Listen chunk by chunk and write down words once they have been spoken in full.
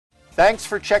Thanks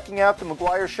for checking out the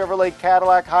McGuire Chevrolet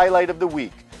Cadillac Highlight of the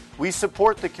Week. We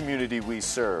support the community we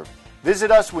serve.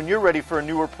 Visit us when you're ready for a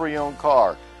new or pre-owned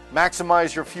car.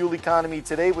 Maximize your fuel economy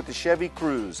today with the Chevy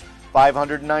Cruze.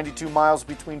 592 miles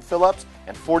between fill-ups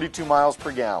and 42 miles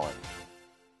per gallon.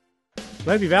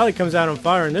 Lenape Valley comes out on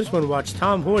fire in this one. Watch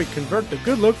Tom Hoyt convert the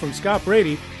good look from Scott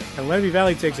Brady, and Lenape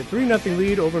Valley takes a 3-0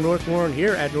 lead over North Warren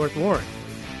here at North Warren.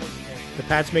 The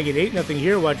Pats make it 8-0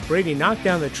 here. Watch Brady knock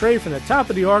down the tray from the top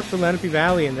of the arc for Lenape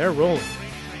Valley, and they're rolling.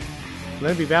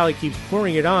 Lenape Valley keeps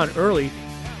pouring it on early.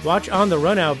 Watch on the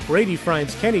run out, Brady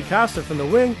finds Kenny Costa from the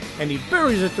wing, and he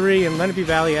buries a 3, and Lenape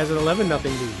Valley has an 11-0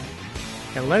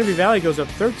 lead. And Lenape Valley goes up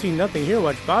 13-0 here.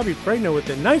 Watch Bobby Pregno with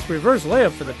the nice reverse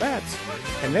layup for the Pats,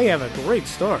 and they have a great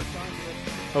start.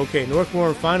 Okay, North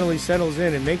Warren finally settles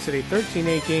in and makes it a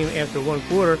 13-8 game after one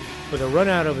quarter with a run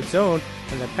out of its own,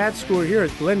 and the Pats score here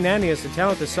as Glenn Nanius, the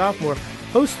talented sophomore,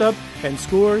 posts up and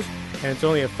scores, and it's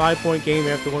only a 5-point game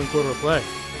after one quarter of play.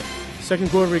 Second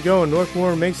quarter we go, and North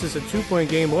Warren makes this a 2-point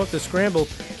game off the scramble.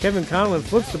 Kevin Conlon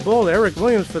flips the ball to Eric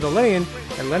Williams for the lay-in,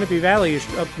 and Lenape Valley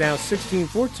is up now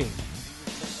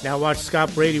 16-14. Now watch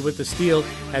Scott Brady with the steal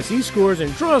as he scores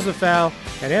and draws the foul,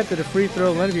 and after the free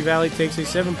throw, Lenape Valley takes a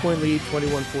 7-point lead,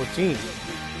 21-14.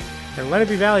 And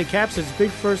Lenape Valley caps its big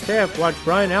first half. Watch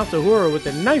Brian Altahura with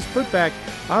a nice putback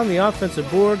on the offensive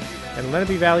board, and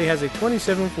Lenape Valley has a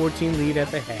 27-14 lead at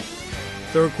the half.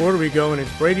 Third quarter we go, and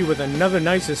it's Brady with another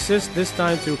nice assist, this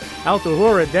time to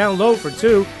Altahura down low for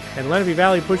 2, and Lenape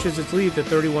Valley pushes its lead to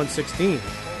 31-16.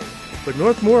 But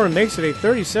North Warren makes it a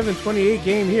 37-28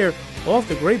 game here off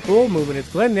the great ball movement.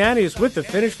 It's Glenn Nanius with the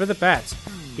finish for the Pats.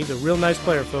 He's a real nice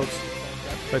player, folks.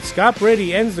 But Scott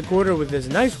Brady ends the quarter with this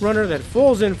nice runner that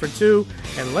falls in for 2,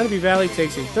 and Lenape Valley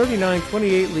takes a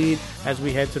 39-28 lead as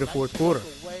we head to the fourth quarter.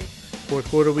 Fourth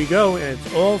quarter we go, and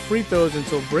it's all free throws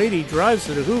until Brady drives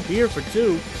to the hoop here for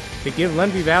 2 to give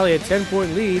Lenape Valley a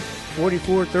 10-point lead,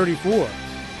 44-34.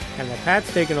 And the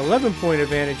Pats take an 11-point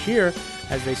advantage here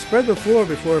as they spread the floor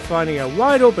before finding a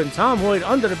wide-open Tom Hoyt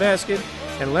under the basket,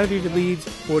 and Lenape leads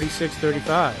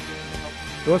 46-35.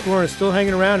 North Warren is still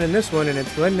hanging around in this one, and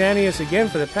it's Glenn Nanius again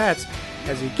for the Pats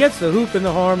as he gets the hoop in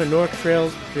the arm, and North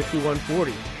trails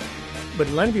 51-40. But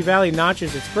Lenape Valley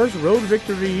notches its first road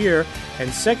victory here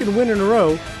and second win in a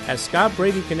row as Scott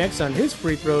Brady connects on his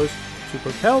free throws to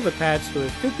propel the Pats to a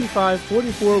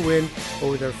 55-44 win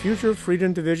over their future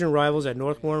Freedom Division rivals at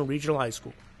North Warren Regional High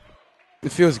School.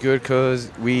 It feels good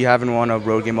because we haven't won a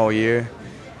road game all year.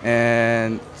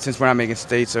 And since we're not making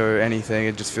states or anything,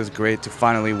 it just feels great to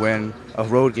finally win a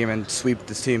road game and sweep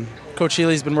this team. Coach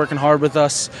Healy's been working hard with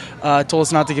us, told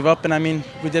us not to give up, and I mean,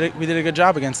 we did a good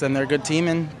job against them. They're a good team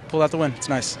and pulled out the win. It's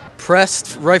nice.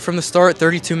 Pressed right from the start,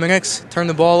 32 minutes, turned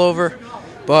the ball over,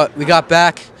 but we got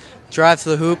back, drive to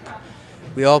the hoop.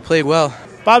 We all played well.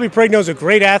 Bobby Pregno's a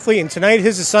great athlete, and tonight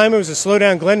his assignment was to slow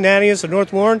down Glenn Nanius of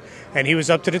North Warren, and he was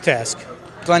up to the task.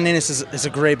 Glenn Nanius is a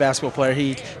great basketball player.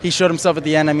 He showed himself at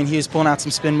the end. I mean, he was pulling out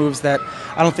some spin moves that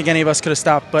I don't think any of us could have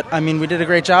stopped. But, I mean, we did a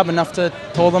great job, enough to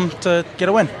hold them to get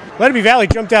a win. Lenape Valley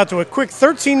jumped out to a quick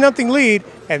 13-0 lead,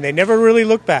 and they never really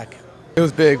looked back. It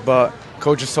was big, but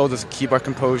coach just told us to keep our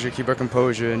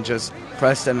composure, and just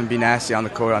press them and be nasty on the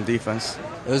court on defense.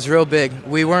 It was real big.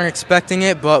 We weren't expecting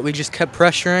it, but we just kept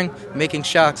pressuring, making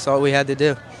shots, all we had to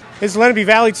do. His Lenape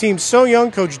Valley team so young,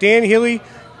 Coach Dan Healy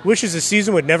wishes the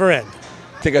season would never end.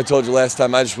 I think I told you last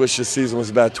time, I just wish this season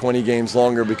was about 20 games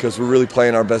longer because we're really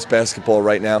playing our best basketball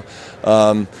right now.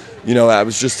 I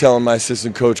was just telling my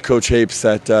assistant coach, Coach Hapes,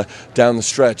 that down the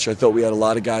stretch, I thought we had a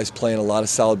lot of guys playing a lot of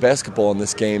solid basketball in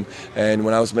this game. And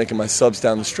when I was making my subs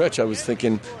down the stretch, I was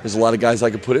thinking there's a lot of guys I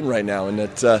could put in right now. And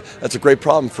that's a great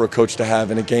problem for a coach to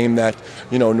have in a game that,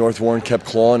 North Warren kept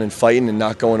clawing and fighting and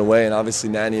not going away. And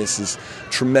obviously Nanius is a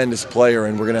tremendous player,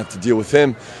 and we're going to have to deal with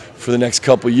him for the next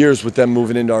couple of years with them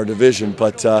moving into our division.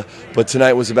 But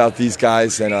tonight was about these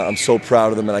guys, and I'm so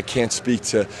proud of them, and I can't speak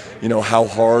to how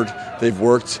hard they've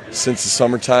worked since the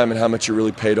summertime and how much it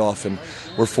really paid off. And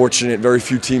we're fortunate. Very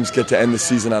few teams get to end the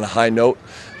season on a high note,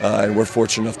 and we're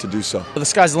fortunate enough to do so. The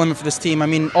sky's the limit for this team. I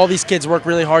mean, all these kids work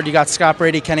really hard. You got Scott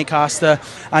Brady, Kenny Costa,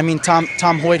 I mean, Tom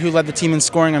Hoyt, who led the team in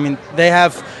scoring. I mean, they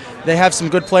have some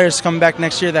good players coming back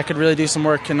next year that could really do some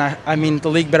work, and I mean,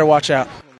 the league better watch out.